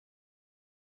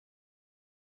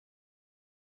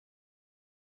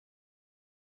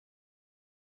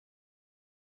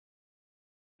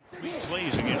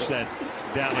Plays against that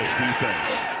Dallas defense.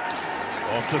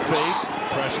 Off the fake.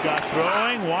 Prescott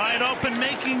throwing wide open,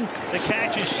 making the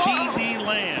catch is C.D.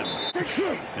 Lamb.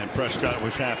 And Prescott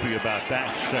was happy about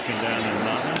that. Second down and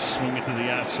 9. Swing it to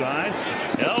the outside.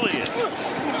 Elliott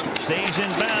stays in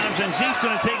bounds, and Zeke's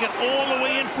going to take it all the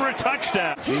way in for a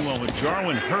touchdown. Meanwhile, with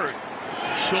Jarwin hurt,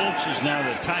 Schultz is now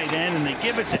the tight end, and they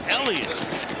give it to Elliott.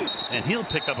 And he'll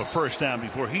pick up a first down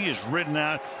before he is ridden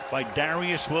out by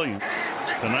Darius Williams.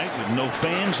 Tonight with no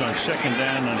fans on second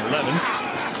down and 11.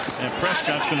 And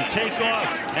Prescott's going to take off.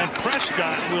 And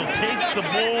Prescott will take the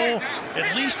ball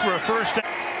at least for a first down.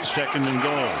 Second and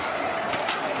goal.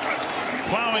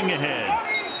 Plowing ahead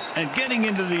and getting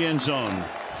into the end zone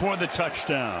for the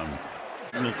touchdown.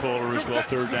 Signal caller as well.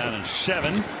 Third down and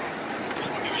 7. A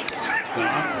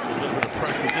little bit of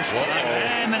pressure this time.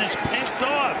 And then it's picked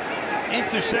off.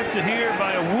 Intercepted here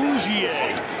by Awuzie.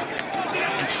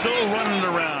 And still running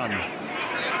around.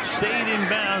 Stayed in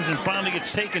bounds and finally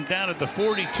gets taken down at the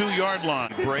 42-yard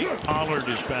line. Break. Pollard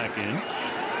is back in.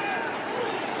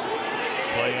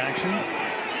 Play action.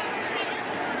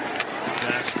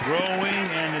 Jack throwing,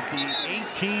 and at the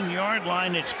 18-yard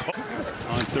line, it's caught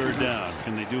on third down.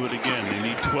 Can they do it again? They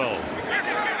need 12.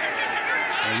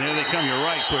 And there they come. You're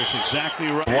right, Chris. Exactly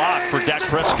right. Block for Dak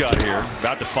Prescott here.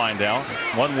 About to find out.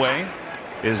 One way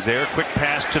is there. Quick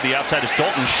pass to the outside. It's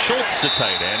Dalton Schultz, the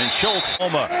tight end. And Schultz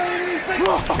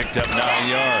picked up 9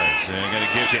 yards. And they're going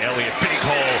to give to Elliott. Big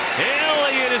hole.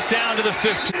 Elliott is down to the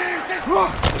 15.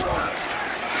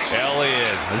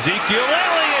 Elliott. Ezekiel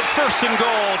Elliott. First and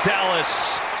goal.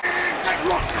 Dallas.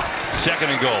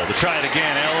 Second and goal. To try it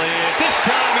again. Elliott. This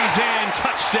time he's in.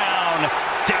 Touchdown.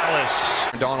 Dallas.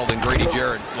 Donald and Grady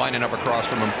Jarrett lining up across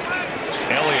from him.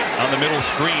 Elliott on the middle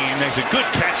screen makes a good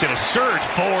catch and a surge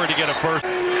forward to get a first.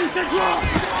 Another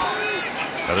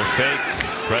fake.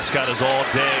 Prescott is all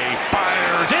day.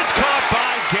 Fires. It's caught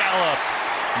by Gallup.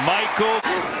 Michael.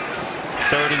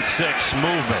 Third and 6.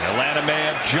 Movement. Atlanta may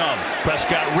have jumped.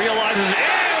 Prescott realizes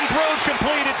and throws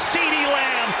complete. It's C.D.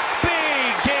 Lamb.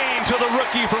 Big game to the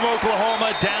rookie from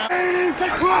Oklahoma. Down.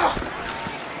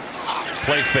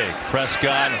 Play fake.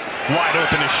 Prescott wide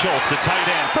open to Schultz, the tight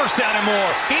end. First down and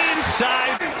more.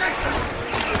 Inside.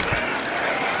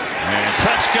 And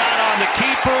Prescott on the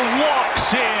keeper.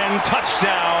 Walks in.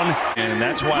 Touchdown. And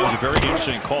that's why it was a very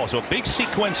interesting call. So a big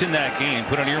sequence in that game.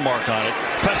 Put an earmark on it.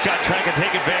 Prescott trying to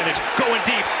take advantage. Going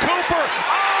deep. Cooper.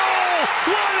 Oh!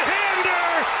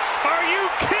 One-hander! Are you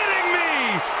kidding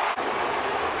me?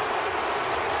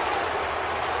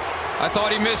 I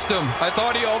thought he missed him. I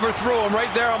thought he overthrew him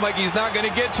right there. I'm like, he's not going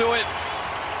to get to it.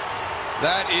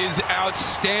 That is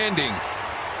outstanding.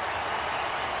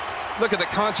 Look at the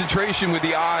concentration with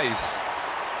the eyes.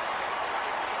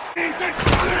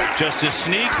 Just a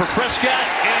sneak for Prescott,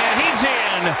 and he's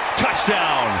in.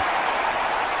 Touchdown.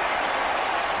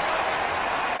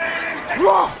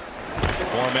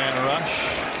 Four-man rush.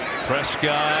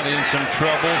 Prescott in some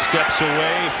trouble, steps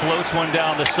away, floats one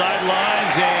down the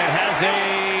sidelines, and has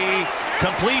a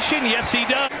completion. Yes, he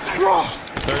does.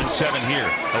 Third and 7 here.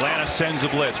 Atlanta sends a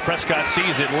blitz. Prescott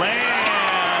sees it.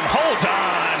 Lamb holds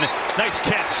on. Nice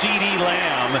catch, C.D.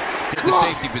 Lamb. The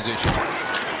safety position.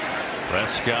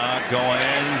 Prescott going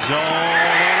end zone,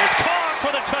 and it's caught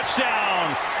for the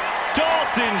touchdown.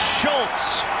 Dalton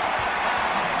Schultz.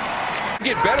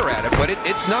 Get better at it, but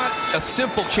it's not a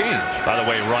simple change. By the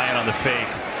way, Ryan on the fake,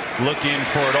 looking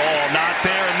for it all, not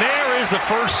there, and there is the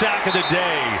first sack of the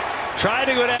day. Trying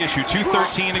to go down. Issue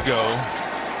 2:13 to go.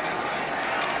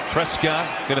 Prescott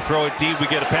going to throw it deep. We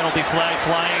get a penalty flag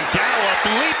flying. Gallup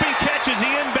leaping catches. He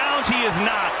inbounds. He is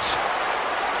not.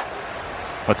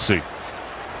 Let's see.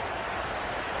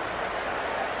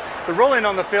 The ruling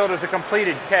on the field is a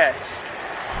completed catch.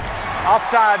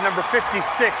 Offside number 56.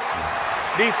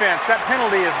 Defense. That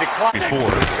penalty is declined.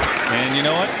 Before. And you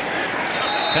know what?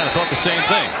 Kind of thought the same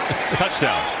thing.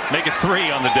 Touchdown. Make it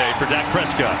 3 on the day for Dak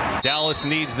Prescott. Dallas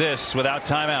needs this without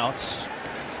timeouts.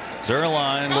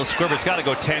 Zerline, little squibber. It's got to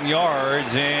go 10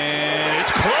 yards, and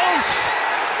it's close.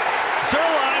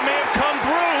 Zerline may have come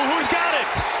through. Who's got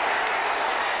it?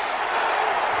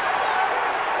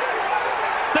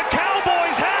 The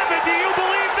Cowboys have it. Do you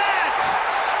believe that?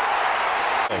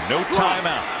 Oh, no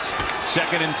timeouts.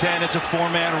 Second and 10. It's a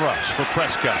four-man rush for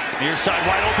Prescott. Near side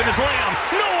wide open is Lamb.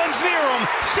 No one's near him.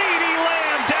 C.D.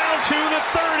 Lamb down to the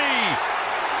 30.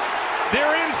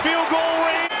 They're in field goal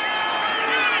range.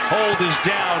 Hold is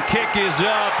down. Kick is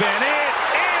up, and it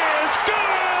is good.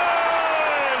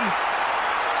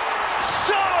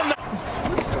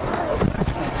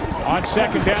 On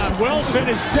second down, Wilson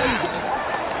is sacked.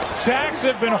 Sacks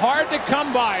have been hard to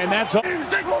come by, and that's all.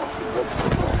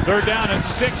 Third down and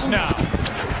 6 now.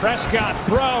 Prescott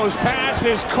throws, pass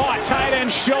is caught. Tight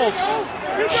end Schultz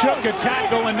shook a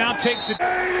tackle and now takes it.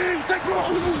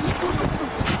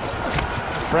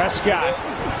 Prescott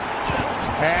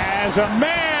has a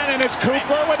man, and it's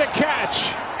Cooper with a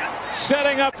catch.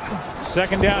 Setting up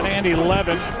second down and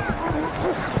 11.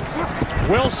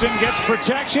 Wilson gets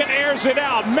protection, airs it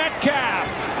out. Metcalf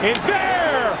is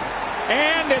there,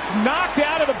 and it's knocked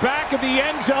out of the back of the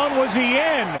end zone. Was he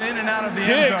in? In and out of the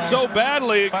Diggs end zone. so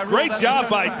badly. Great job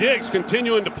by Diggs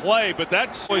continuing to play, but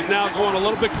that's he's now going a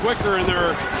little bit quicker in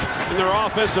their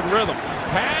offensive rhythm.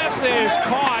 Pass is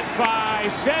caught by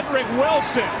Cedric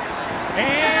Wilson,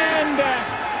 and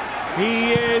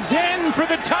he is in for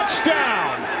the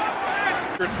touchdown.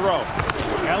 Throw.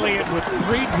 Elliott with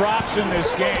 3 drops in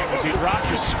this game as he dropped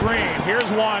the screen.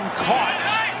 Here's one caught,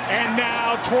 and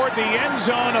now toward the end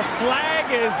zone, a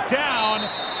flag is down.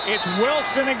 It's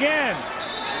Wilson again.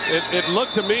 It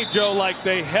looked to me, Joe, like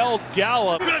they held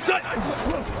Gallup.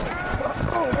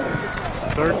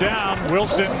 Third down,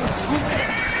 Wilson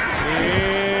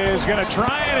is going to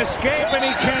try and escape, and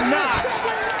he cannot.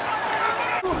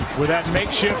 With that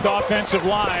makeshift offensive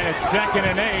line, it's 2nd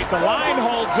and 8. The line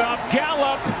holds up.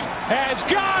 Gallup has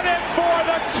got it for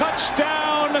the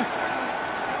touchdown.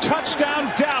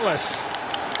 Touchdown, Dallas.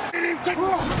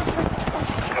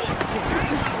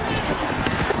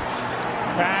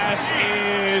 Pass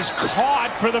is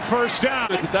caught for the first down.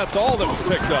 That's all that was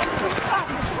picked up.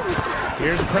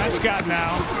 Here's Prescott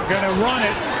now. Going to run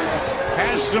it.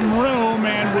 Has some room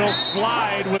and will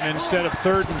slide instead of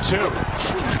 3rd and 2.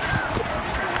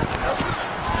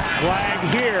 Flag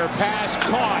here, pass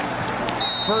caught.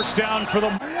 First down for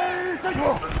the...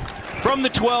 From the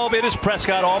 12, it is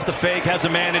Prescott off the fake, has a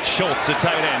man, it's Schultz, the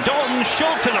tight end. Dalton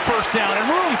Schultz in the first down and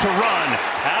room to run.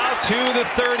 Out to the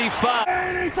 35.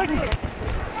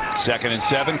 2nd and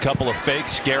 7, couple of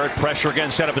fakes. Garrett pressure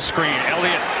again, set up a screen.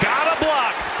 Elliott got a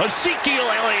block. Ezekiel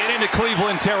Elliott into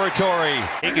Cleveland territory.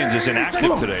 Higgins is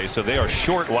inactive today, so they are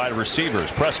short wide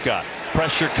receivers. Prescott,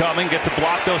 pressure coming, gets a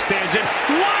block, though, stands in.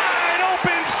 Wide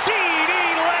open, C.D.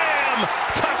 Lamb.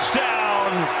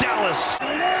 Touchdown, Dallas.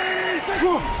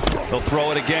 They'll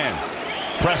throw it again.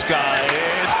 Prescott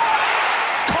is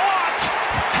caught.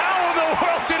 How in the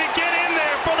world did it get in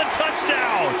there for the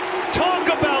touchdown? Talk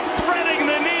about threading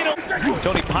the needle.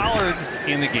 Tony Pollard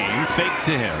in the game, fake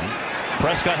to him.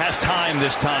 Prescott has time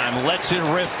this time, lets it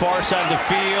rip far side of the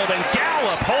field, and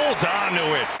Gallup holds on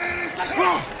to it.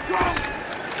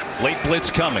 Late blitz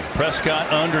coming. Prescott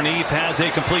underneath has a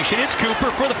completion. It's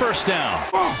Cooper for the first down.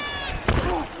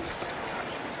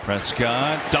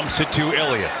 Prescott dumps it to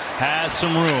Elliott. Has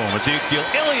some room. Ezekiel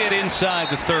Elliott inside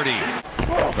the 30.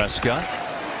 Prescott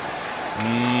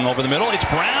over the middle. It's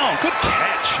Brown. Good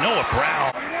catch. Noah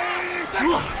Brown.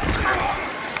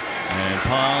 And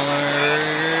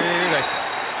Pollard.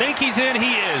 I think he's in.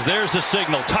 He is. There's the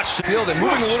signal. Touchdown. Field and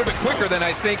moving a little bit quicker than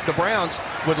I think the Browns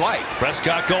would like.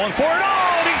 Prescott going for it.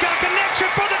 Oh, and he's got connection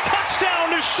for the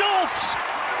touchdown to Schultz.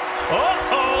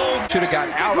 Uh-oh. Should have got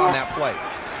out on that play.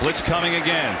 Blitz coming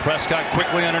again. Prescott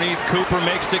quickly underneath. Cooper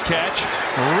makes the catch.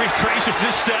 Retraces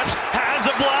his steps. Has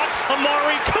a block.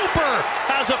 Amari Cooper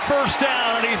has a first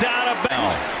down, and he's out of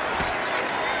bounds.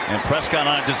 And Prescott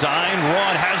on a design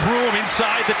run has room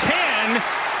inside the 10.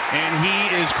 And he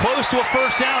is close to a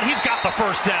first down. He's got the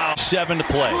first down. 7 to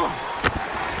play.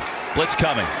 Blitz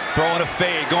coming. Throwing a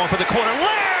fade. Going for the corner.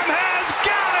 Lamb has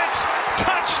got it.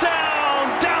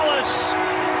 Touchdown, Dallas.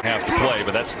 Have to play,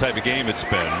 but that's the type of game it's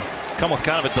been. Come with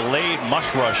kind of a delayed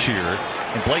mush rush here.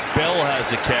 And Blake Bell has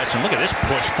the catch. And look at this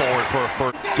push forward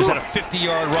for just had a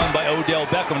 50-yard run by Odell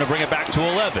Beckham to bring it back to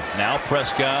 11. Now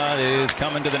Prescott is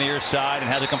coming to the near side and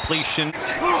has a completion.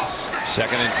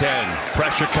 2nd and 10.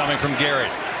 Pressure coming from Garrett.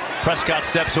 Prescott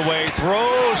steps away,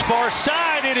 throws far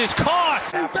side. It is caught.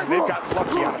 They've gotten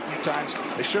lucky on a few times.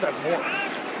 They should have more.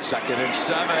 2nd and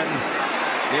 7.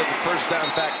 Near the first down,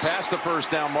 back past the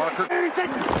first down marker.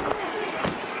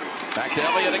 Back to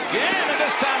Elliott again, and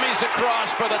this time he's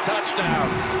across for the touchdown.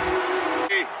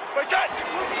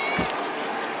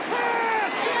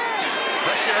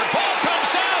 Pressure, ball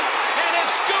comes out, and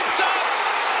is scooped up.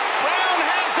 Brown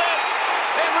has it,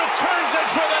 and returns it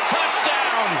for the touchdown.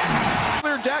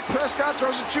 Dak Prescott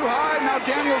throws it too high. Now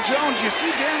Daniel Jones. You see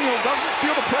Daniel doesn't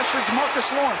feel the pressure. It's Marcus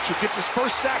Lawrence who gets his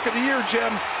first sack of the year,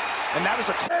 Jim. And that is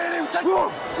a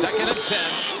 2nd and 10.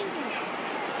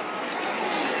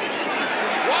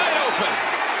 Wide open.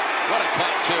 What a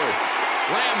cut, too.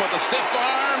 Lamb with a stiff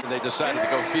arm. They decided to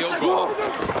go field goal.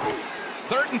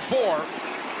 3rd and 4. Oh,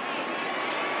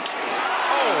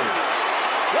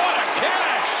 what a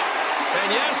catch. And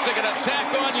And yes, they're going to tack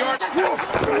on your...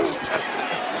 Just tested it.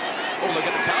 Oh, look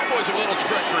at the Cowboys, a little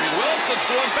trickery. Wilson's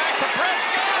going back to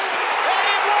Prescott, and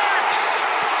it works!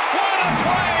 What a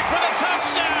play for the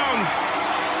touchdown!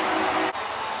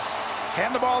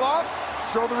 Hand the ball off,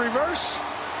 throw the reverse.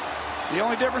 The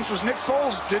only difference was Nick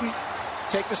Foles didn't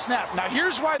take the snap. Now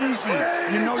here's why easy.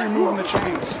 You know you're moving the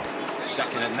chains.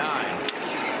 2nd and 9.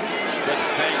 Good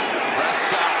fake.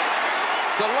 Prescott.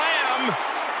 It's a Lamb.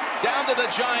 Down to the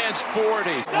Giants' 40.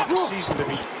 I want the season to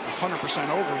be 100%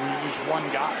 over when you lose one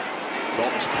guy.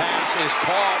 Dalton's pass is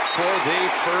caught for the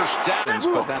first down.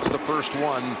 But that's the first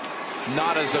one,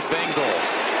 not as a Bengal.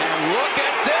 And look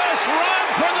at this run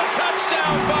for the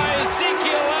touchdown by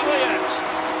Ezekiel Elliott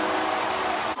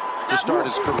to start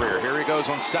his career. Here he goes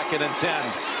on 2nd and 10.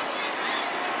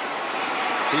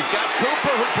 He's got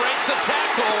Cooper who breaks the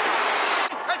tackle.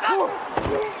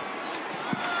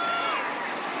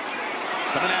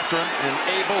 Coming after him and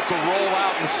able to roll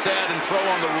out instead and throw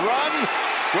on the run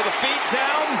with the feet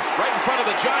down right in front of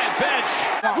the Giant bench.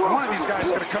 Now, one of these guys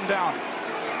is going to come down.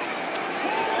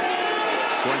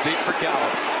 Going deep for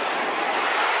Gallup.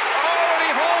 Oh, and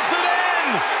he hauls it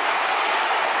in!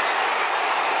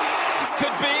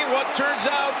 Could be what turns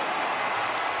out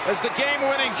as the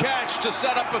game-winning catch to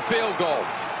set up a field goal.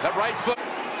 That right foot.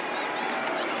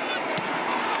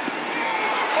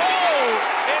 Oh,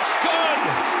 it's good!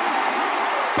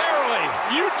 Barely.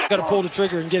 You got to pull the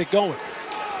trigger and get it going.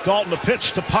 Dalton the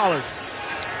pitch to Pollard.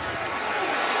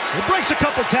 He breaks a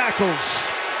couple tackles.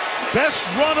 Best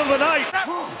run of the night.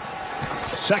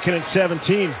 2nd and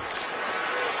 17.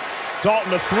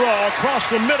 Dalton to throw across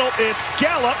the middle. It's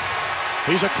Gallup.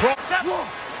 He's across.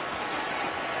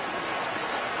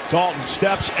 Dalton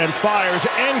steps and fires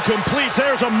and completes.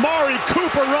 There's Amari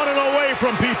Cooper running away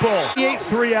from people.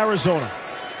 8-3 Arizona.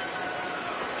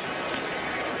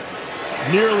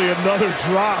 Nearly another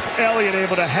drop. Elliott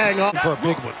able to hang up for a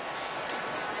big one.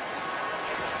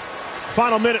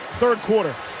 Final minute, 3rd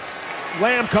quarter.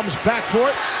 Lamb comes back for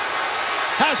it.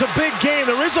 Has a big game.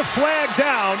 There is a flag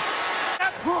down.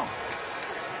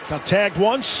 Got tagged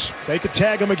once. They could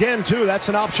tag him again, too. That's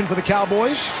an option for the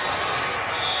Cowboys.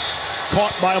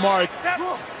 Caught by Amari.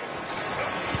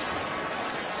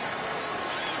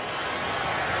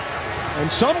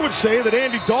 And some would say that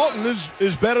Andy Dalton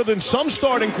is better than some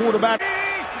starting quarterback.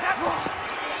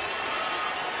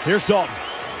 Here's Dalton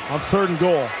on 3rd and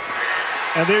goal.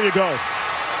 And there you go.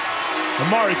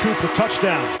 Amari Cooper,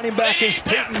 touchdown. Running back is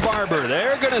Peyton Barber.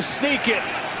 They're going to sneak it.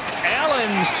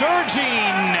 Allen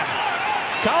surging.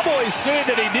 Cowboys say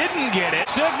that he didn't get it.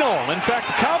 Signal. In fact,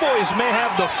 the Cowboys may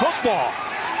have the football.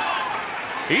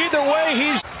 Either way,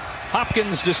 he's...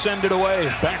 Hopkins descended away.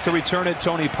 Back to return it,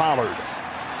 Tony Pollard.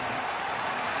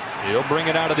 He'll bring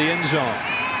it out of the end zone.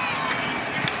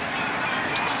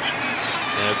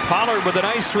 And Pollard with a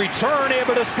nice return,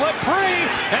 able to slip free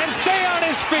and stay on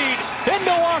his feet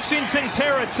into Washington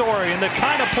territory. And the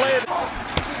kind of play...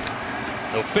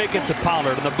 They'll fake it to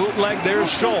Pollard. And the bootleg,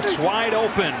 there's Schultz wide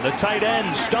open. The tight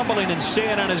end stumbling and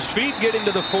staying on his feet, getting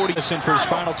to the 40. For his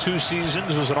final 2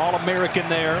 seasons, was an All-American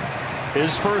there.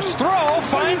 His first throw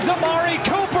finds Amari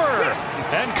Cooper.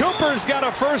 And Cooper's got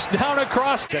a first down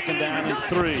across. 2nd down and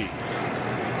 3.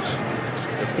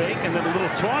 The fake and then a little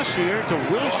toss here to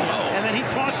Wilson. And then he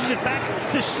tosses it back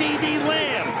to C.D.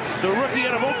 Lamb, the rookie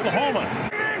out of Oklahoma.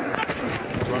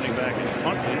 Running back is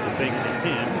Huntley. The fake to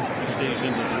him. He stays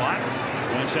in the block.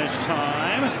 Wentz has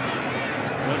time.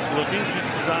 Wentz looking,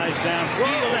 keeps his eyes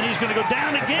downfield, and he's going to go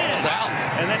down again.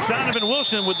 And that's Donovan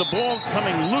Wilson with the ball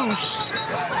coming loose.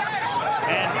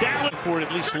 And Dallas for it,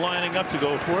 at least lining up to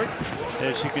go for it.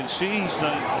 As you can see, he's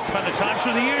done it a ton of times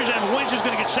through the years, and Wentz is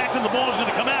going to get sacked and the ball is going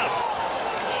to come out.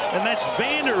 And that's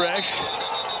Van Der Esch.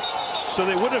 So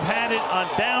they would have had it on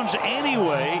downs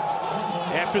anyway.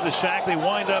 After the sack, they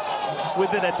wind up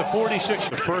with it at the 46.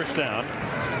 The first down.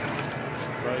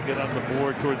 Try to get on the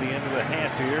board toward the end of the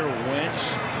half here.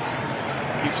 Wentz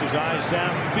keeps his eyes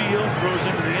downfield, throws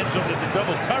into the end zone into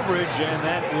double coverage, and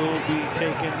that will be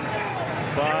taken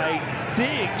by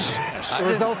Diggs. The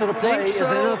result of the play is an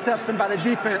interception by the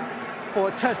defense for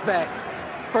a touchback.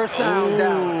 First down,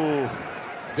 down.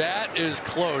 That is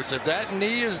close. If that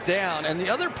knee is down, and the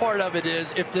other part of it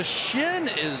is if the shin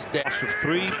is down. Of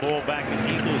 3, ball back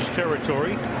in Eagles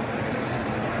territory.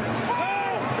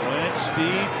 Wentz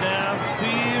deep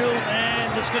downfield,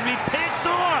 and it's going to be picked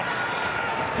off.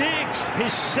 Diggs,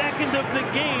 his 2nd of the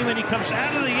game, and he comes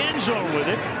out of the end zone with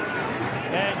it.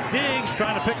 And Diggs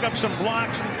trying to pick up some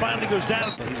blocks and finally goes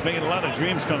down. He's making a lot of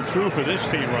dreams come true for this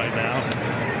team right now.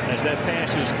 As that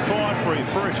pass is caught for a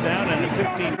first down and a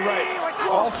 15. Right.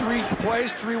 All 3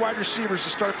 plays, 3 wide receivers to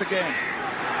start the game.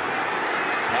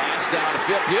 Pass down the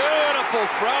field. Beautiful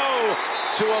throw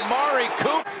to Amari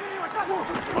Cooper.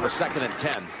 On a 2nd and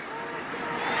 10.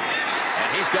 And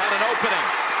he's got an opening.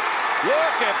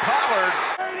 Look at Pollard.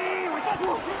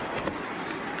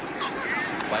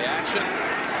 Play action.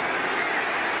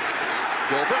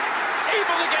 Gilbert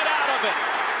able to get out of it.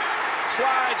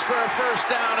 Slides for a first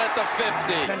down at the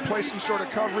 50. Then play some sort of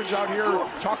coverage out here,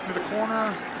 talking to the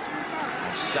corner.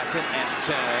 2nd and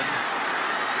 10.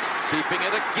 Keeping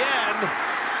it again.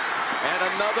 And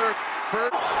another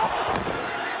first.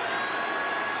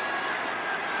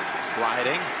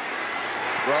 Sliding.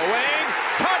 Throwing.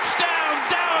 Touchdown,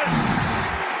 Dallas!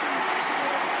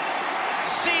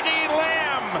 CD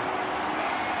Lamb.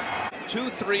 2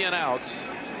 3-and-outs.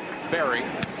 Berry.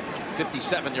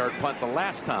 57-yard punt the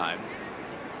last time.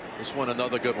 This one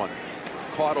another good one.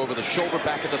 Caught over the shoulder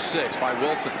back at the 6 by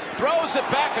Wilson. Throws it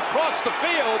back across the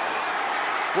field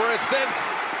where it's then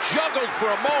juggled for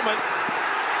a moment.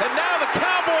 And now the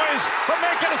Cowboys are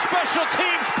making a special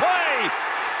teams play.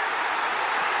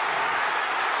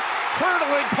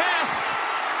 Hurtling past.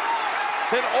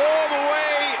 Then all the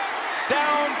way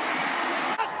down.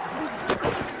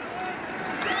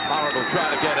 Pollard will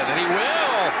try to get it, and he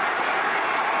will.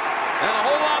 And a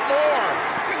whole lot more.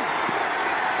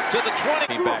 To the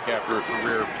 20. Back after a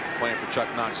career playing for Chuck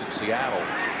Knox in Seattle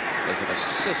as an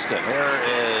assistant. There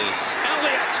is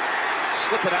Elliott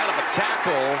slipping out of a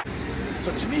tackle. So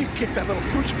to me, you kick that little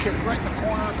pooch kick right in the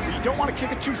corner. You don't want to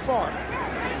kick it too far.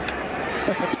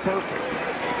 That's perfect.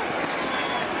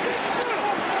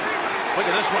 Look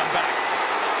at this run back.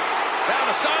 Down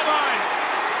the sideline.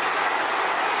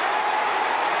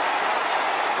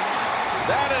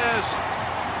 That is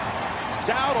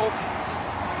Dowdle,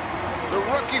 the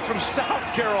rookie from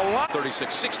South Carolina.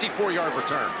 36, 64-yard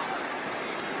return.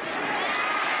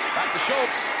 Back to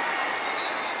Schultz.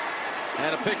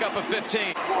 And a pickup of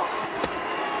 15.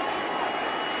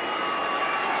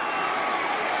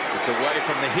 It's away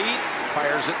from the heat.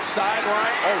 Fires it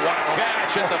sideline. Oh, what a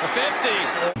catch at the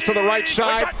 50. To the right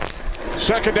side.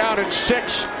 2nd down and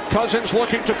 6. Cousins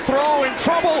looking to throw, in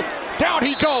trouble. Down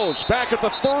he goes. Back at the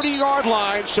 30-yard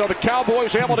line. So the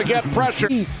Cowboys able to get pressure.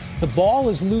 The ball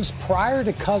is loose prior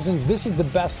to Cousins. This is the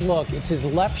best look. It's his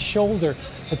left shoulder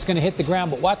that's going to hit the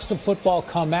ground. But watch the football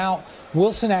come out.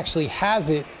 Wilson actually has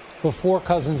it before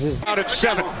Cousins is out at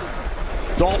 7.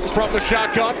 Dalton from the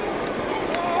shotgun.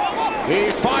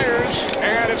 He fires,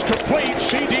 and it's complete.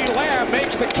 CD Lamb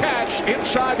makes the catch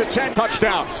inside the 10.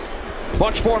 Touchdown.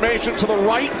 Bunch formation to the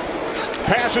right.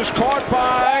 Pass is caught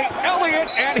by Elliott,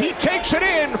 and he takes it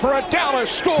in for a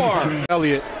Dallas score.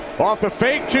 Elliott off the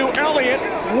fake to Elliott.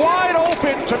 Wide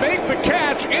open to make the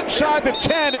catch inside the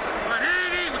 10.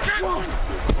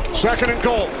 2nd and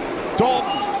goal.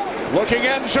 Dalton looking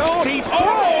end zone. He throws.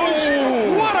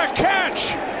 Oh, what a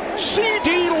catch.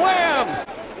 CD Lamb.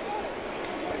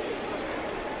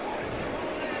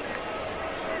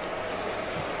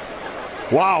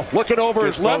 Wow, looking over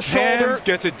his left shoulder.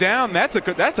 Gets it down. That's a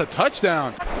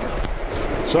touchdown.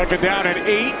 2nd down and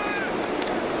 8.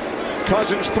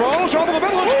 Cousins throws over the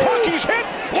middle. His puck, he's hit.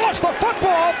 Lost the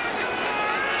football.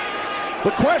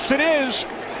 The question is,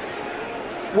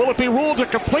 will it be ruled a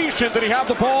completion? Did he have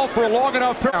the ball for a long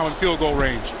enough period? Now in field goal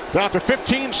range. Down to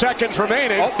 15 seconds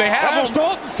remaining. Oh, they have as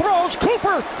Dalton throws,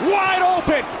 Cooper wide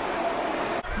open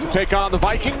to take on the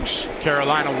Vikings.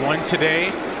 Carolina won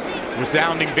today.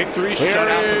 Resounding victory. Shut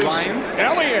out the Lions.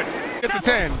 Elliott at the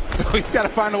 10, so he's got to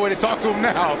find a way to talk to him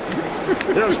now.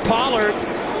 There's Pollard,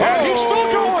 and he's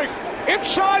still going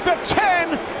inside the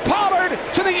 10. Pollard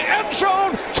to the end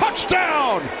zone.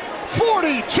 Touchdown.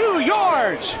 42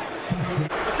 yards.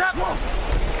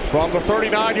 From the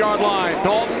 39-yard line,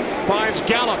 Dalton finds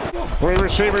Gallup. 3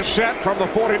 receivers set from the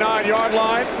 49-yard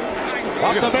line.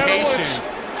 Up the middle,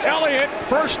 it's Elliott.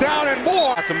 1st down and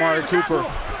more. That's Amari Cooper.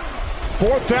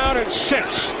 4th down and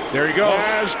 6. There he goes.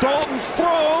 As Dalton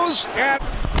throws, and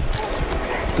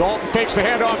Dalton fakes the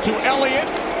handoff to Elliott.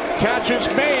 Catch is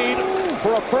made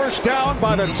for a 1st down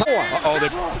by the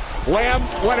 4. Lamb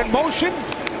went in motion.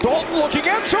 Dalton looking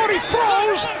end zone. He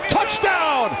throws.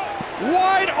 Touchdown.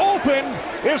 Wide open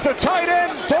is the tight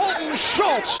end, Dalton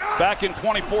Schultz. Back in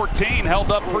 2014,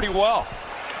 held up pretty well.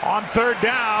 On 3rd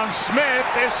down, Smith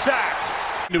is sacked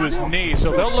to his knee,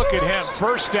 so they'll look at him.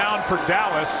 1st down for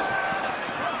Dallas.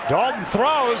 Dalton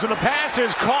throws, and the pass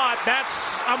is caught.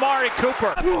 That's Amari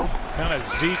Cooper. Kind of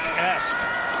Zeke-esque.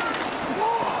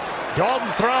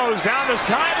 Dalton throws down the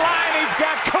sideline. He's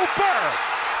got Cooper.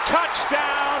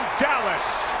 Touchdown,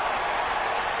 Dallas.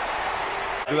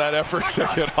 That effort to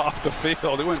get off the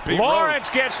field. It went Lawrence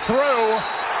gets through.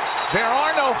 There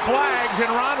are no flags, and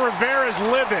Ron Rivera's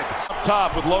livid. Up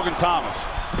top with Logan Thomas.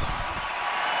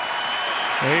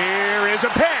 Here is a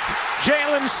pick.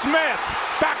 Jalen Smith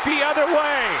back the other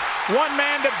way. One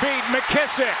man to beat,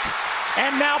 McKissick.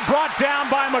 And now brought down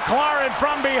by McLaurin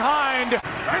from behind.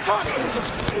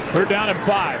 Third down and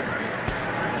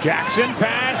 5. Jackson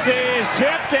passes,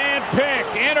 tipped and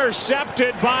picked.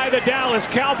 Intercepted by the Dallas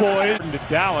Cowboys. To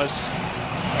Dallas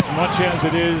as much as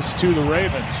it is to the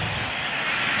Ravens.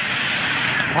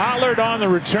 Pollard on the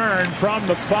return from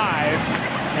the 5.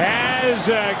 Has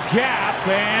a gap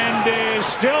and is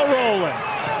still rolling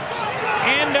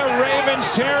into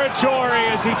Ravens territory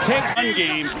as he takes one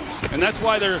game, and that's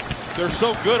why they're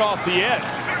so good off the edge.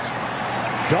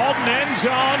 Dalton end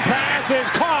zone pass is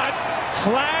caught.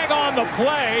 Flag on the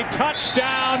play.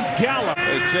 Touchdown Gallup.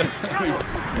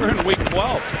 We're in week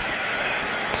 12.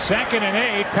 2nd and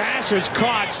 8. Pass is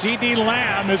caught. C.D.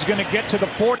 Lamb is going to get to the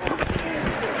 4th.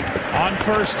 On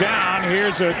first down,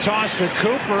 here's a toss to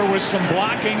Cooper with some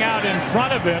blocking out in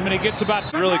front of him, and he gets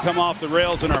about really come off the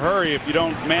rails in a hurry if you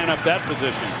don't man up that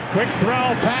position. Quick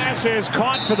throw pass is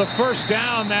caught for the first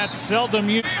down. That's seldom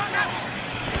used.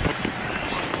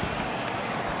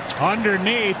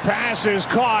 Underneath, pass is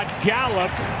caught.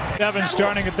 Gallup. 7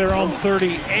 starting at their own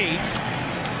 38.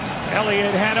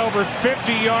 Elliott had over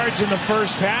 50 yards in the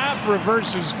first half.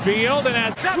 Reverses field and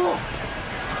has.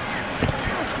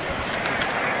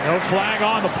 No flag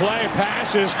on the play.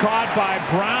 Pass is caught by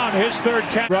Brown. His 3rd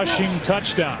catch. Rushing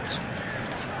touchdowns.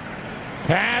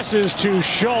 Passes to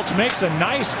Schultz. Makes a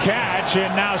nice catch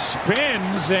and now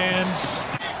spins and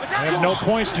have no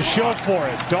points to show for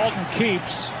it. Dalton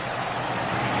keeps.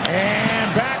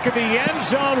 And back in the end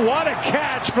zone. What a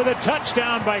catch for the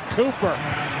touchdown by Cooper.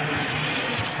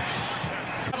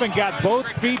 Got both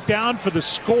feet down for the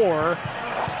score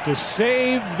to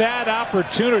save that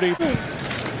opportunity.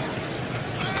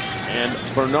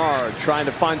 And Bernard trying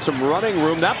to find some running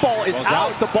room. That ball is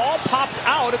out. The ball popped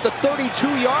out at the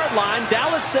 32-yard line.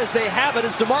 Dallas says they have it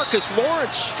as DeMarcus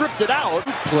Lawrence stripped it out.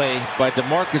 Play by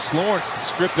DeMarcus Lawrence to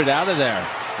strip it out of there.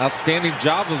 Outstanding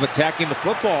job of attacking the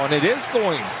football, and it is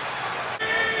going.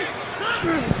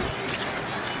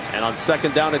 And on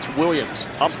 2nd down, it's Williams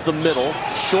up the middle.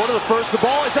 Short of the first. The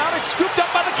ball is out. It's scooped up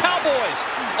by the Cowboys.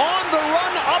 On the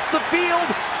run up the field.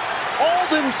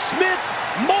 Aldon Smith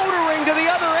motoring to the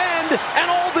other end,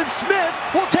 and Aldon Smith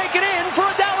will take it in for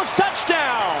a Dallas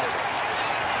touchdown.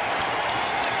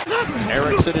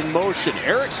 Erickson in motion.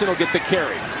 Erickson will get the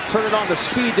carry. Turn it on the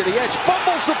speed to the edge.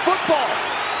 Fumbles the football.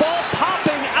 Ball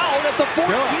popping out at the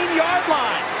 14-yard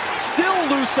line. Still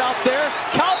loose out there.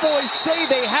 Cowboys say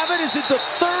they have it. Is it the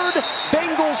 3rd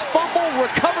Bengals fumble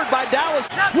recovered by Dallas?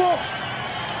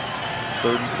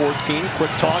 3rd and 14.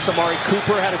 Quick toss. Amari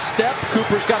Cooper had a step.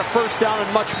 Cooper's got a first down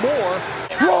and much more.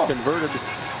 Converted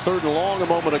 3rd and long a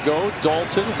moment ago.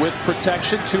 Dalton with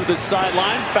protection to the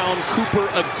sideline. Found Cooper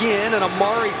again, and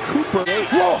Amari Cooper.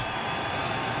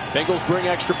 Bengals bring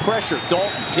extra pressure.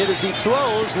 Dalton hit as he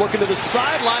throws. Looking to the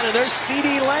sideline, and there's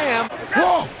C.D. Lamb.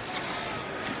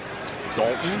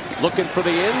 Dalton looking for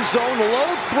the end zone.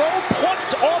 Low throw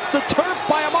plucked off the turf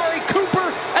by Amari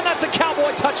Cooper, and that's a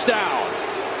Cowboy touchdown.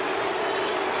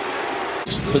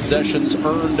 Possessions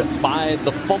earned by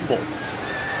the fumble.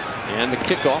 And the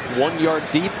kickoff 1 yard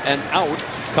deep and out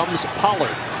comes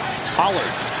Pollard.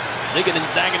 Pollard zigging and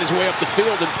zagging his way up the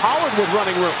field, and Pollard with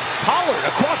running room. Pollard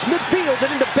across midfield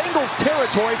and into Bengals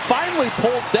territory, finally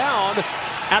pulled down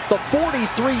at the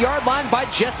 43-yard line by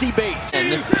Jesse Bates.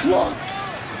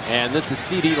 And this is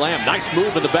C.D. Lamb. Nice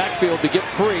move in the backfield to get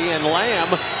free, and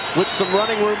Lamb with some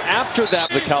running room after that.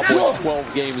 The Cowboys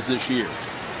 12 games this year.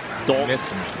 Dalton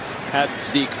had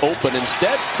Zeke open,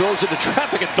 instead throws into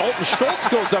traffic, and Dalton Schultz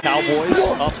goes up. Cowboys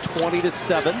up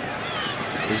 20-7.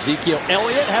 Ezekiel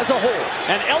Elliott has a hole,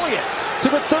 and Elliott to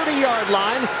the 30-yard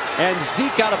line, and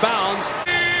Zeke out of bounds.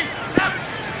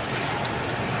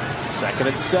 2nd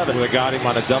and 7. They got him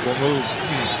on a double move.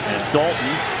 And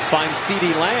Dalton finds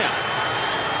C.D. Lamb.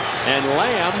 And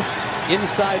Lamb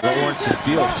inside. Lawrence and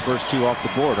Fields, first 2 off the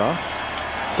board, huh?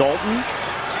 Dalton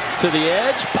to the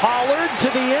edge. Pollard to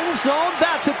the end zone.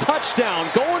 That's a touchdown.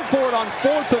 Going for it on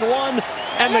 4th and 1.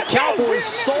 And the Cowboys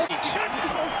sold.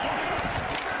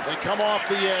 They come off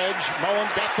the edge. Mullen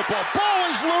got the ball. Ball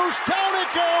is loose. Down it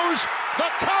goes. The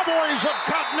Cowboys have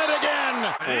gotten it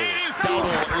again.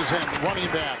 Dowdle is in,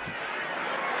 running back.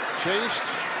 Chased.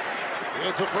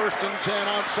 It's a 1st and 10.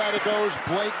 Outside it goes.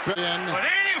 Blake in.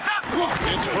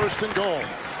 It's 1st and goal.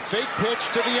 Fake pitch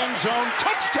to the end zone.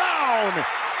 Touchdown!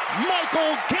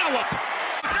 Michael Gallup.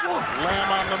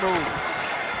 Lamb on the move.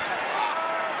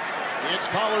 It's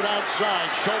Pollard outside.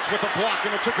 Schultz with a block,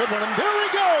 and it's a good one. And there he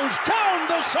goes down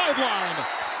the sideline.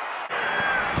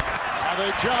 Now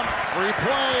they jump. Free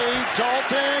play.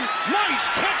 Dalton. Nice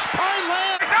catch by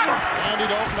Lamb. Andy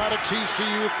Dalton out of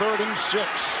TCU, 3rd and 6.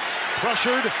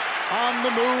 Pressured on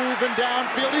the move and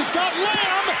downfield. He's got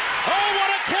Lamb. Oh, what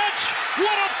a catch.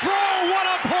 What a throw. What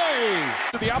a play.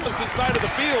 To the opposite side of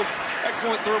the field.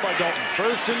 Excellent throw by Dalton.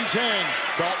 1st and 10.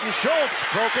 Dalton Schultz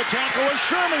broke a tackle with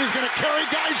Sherman. He's going to carry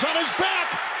guys on his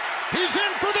back. He's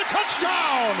in for the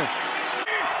touchdown.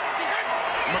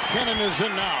 McKinnon is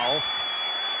in now.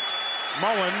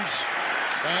 Mullins.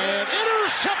 And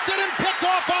intercepted and picked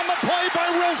off on the play by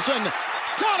Wilson.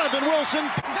 Donovan Wilson.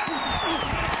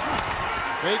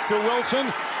 Fake to Wilson.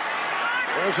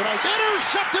 There's an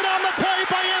intercepted on the play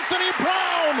by Anthony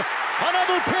Brown.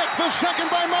 Another pick, the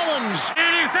second by Mullins.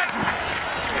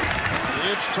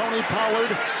 It's Tony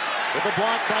Pollard with the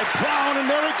block by Brown, and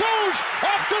there it goes.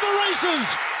 Off to the races.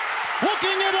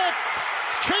 Looking at it.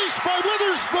 Chased by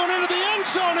Witherspoon into the end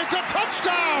zone. It's a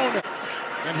touchdown.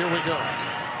 And here we go.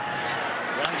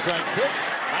 Onside kick.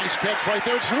 Nice catch right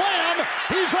there. It's Lamb.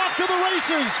 He's off to the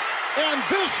races. And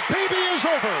this baby is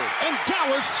over. And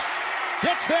Dallas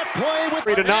gets that play with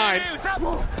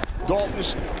 3-9.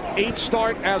 Dalton's 8th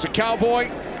start as a Cowboy.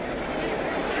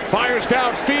 Fires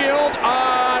downfield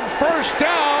on 1st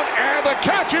down. And the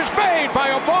catch is made by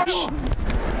a Bucks.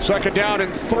 2nd down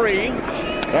and 3.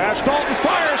 As Dalton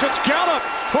fires, it's Gallup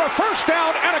for a 1st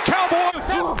down and a Cowboy.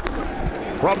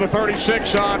 From the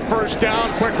 36 on 1st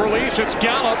down, quick release, it's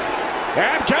Gallup.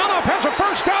 And Gallup has a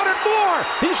 1st down and more.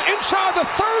 He's inside the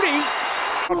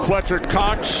 30. Fletcher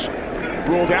Cox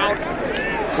ruled out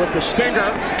with the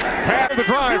stinger. Pad of the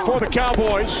drive for the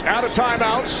Cowboys. Out of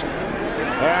timeouts.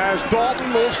 As Dalton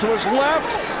moves to his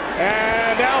left.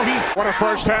 And now what a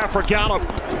first half for Gallup.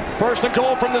 1st and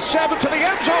goal from the 7 to the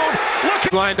end zone.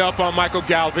 Look, lined up on Michael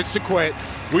Gallup. It's to quit.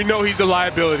 We know he's a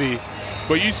liability,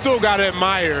 but you still got to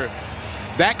admire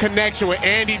that connection with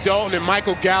Andy Dalton and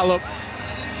Michael Gallup.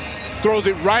 Throws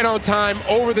it right on time,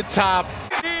 over the top.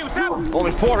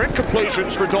 Only 4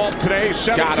 incompletions for Dalton today.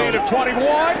 17 of 21.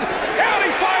 And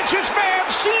he finds his man,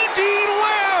 C.D.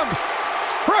 Lamb,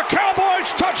 for a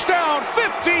Cowboys touchdown.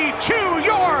 52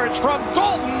 yards from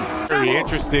Dalton. Very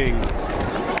interesting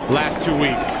last 2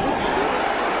 weeks.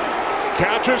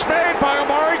 Catch is made by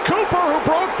Amari Cooper, who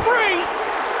broke free.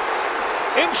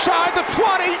 Inside the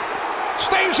 20.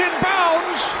 Stays in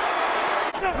bounds.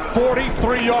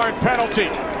 43-yard penalty.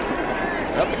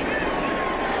 Yep.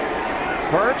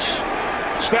 Hurts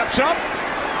steps up.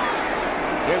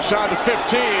 Inside the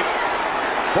 15.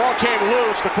 Ball came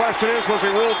loose. The question is, was he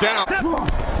ruled down?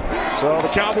 So the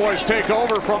Cowboys take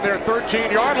over from their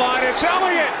 13-yard line. It's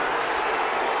Elliott.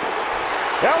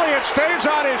 Elliott stays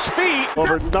on his feet.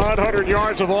 Over 900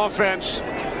 yards of offense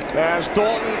as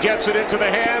Dalton gets it into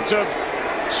the hands of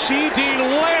C.D.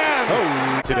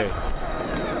 Lamb. Today.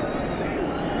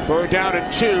 3rd down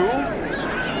and 2.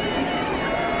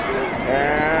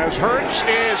 As Hurts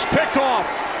is picked off.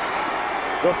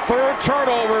 The 3rd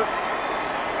turnover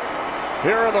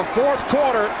here in the 4th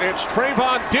quarter. It's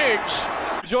Trayvon Diggs.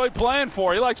 Enjoy playing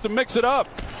for. He likes to mix it up.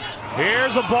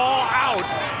 Here's a ball out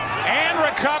and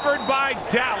recovered by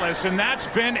Dallas, and that's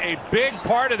been a big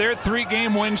part of their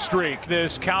 3-game win streak.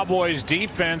 This Cowboys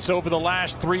defense over the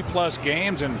last 3+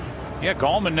 games, and yeah,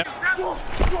 Gallman.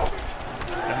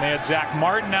 And they had Zach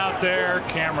Martin out there,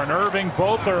 Cameron Irving,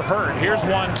 both are hurt. Here's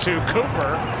one to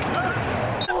Cooper.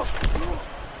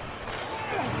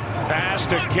 Pass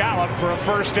to Gallup for a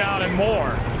 1st down and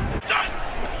more.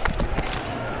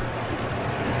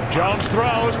 Jones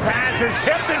throws, passes,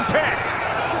 tipped and picked.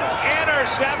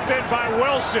 Intercepted by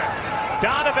Wilson.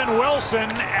 Donovan Wilson,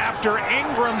 after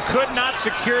Ingram could not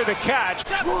secure the catch.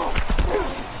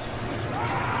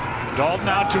 Dalton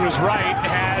out to his right,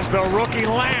 has the rookie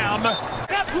Lamb.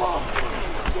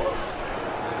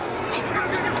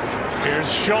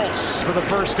 Here's Schultz for the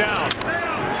 1st down.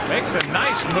 Makes a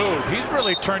nice move. He's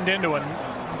really turned into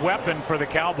a weapon for the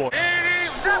Cowboys.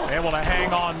 Able to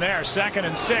hang on there. 2nd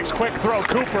and 6. Quick throw.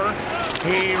 Cooper.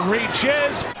 He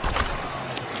reaches.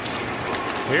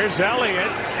 Here's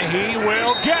Elliott. He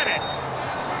will get it.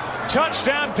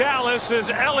 Touchdown Dallas as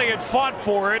Elliott fought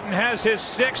for it and has his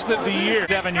 6th of the year.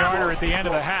 7-yarder at the end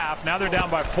of the half. Now they're down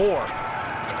by 4.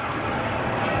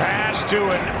 Pass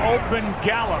to an open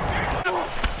Gallup.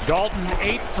 Dalton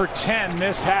 8 for 10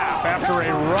 this half after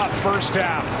a rough first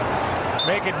half.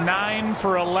 Make it 9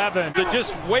 for 11. To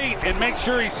just wait and make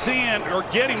sure he's seeing or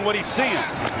getting what he's seeing.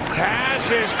 Pass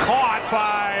is caught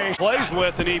by plays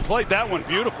with, and he played that one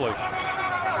beautifully.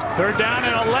 3rd down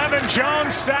and 11.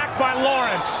 Jones sacked by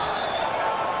Lawrence.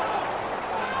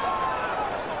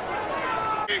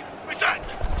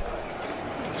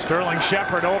 Sterling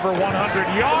Shepard over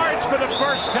 100 yards for the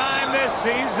first time this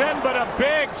season, but a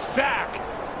big sack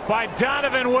by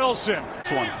Donovan Wilson.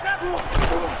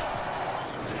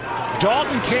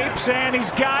 Dalton capes and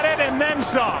he's got it and then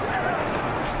some.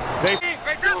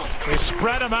 They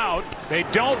spread him out. They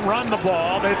don't run the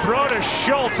ball. They throw to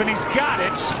Schultz and he's got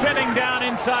it, spinning down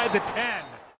inside the 10.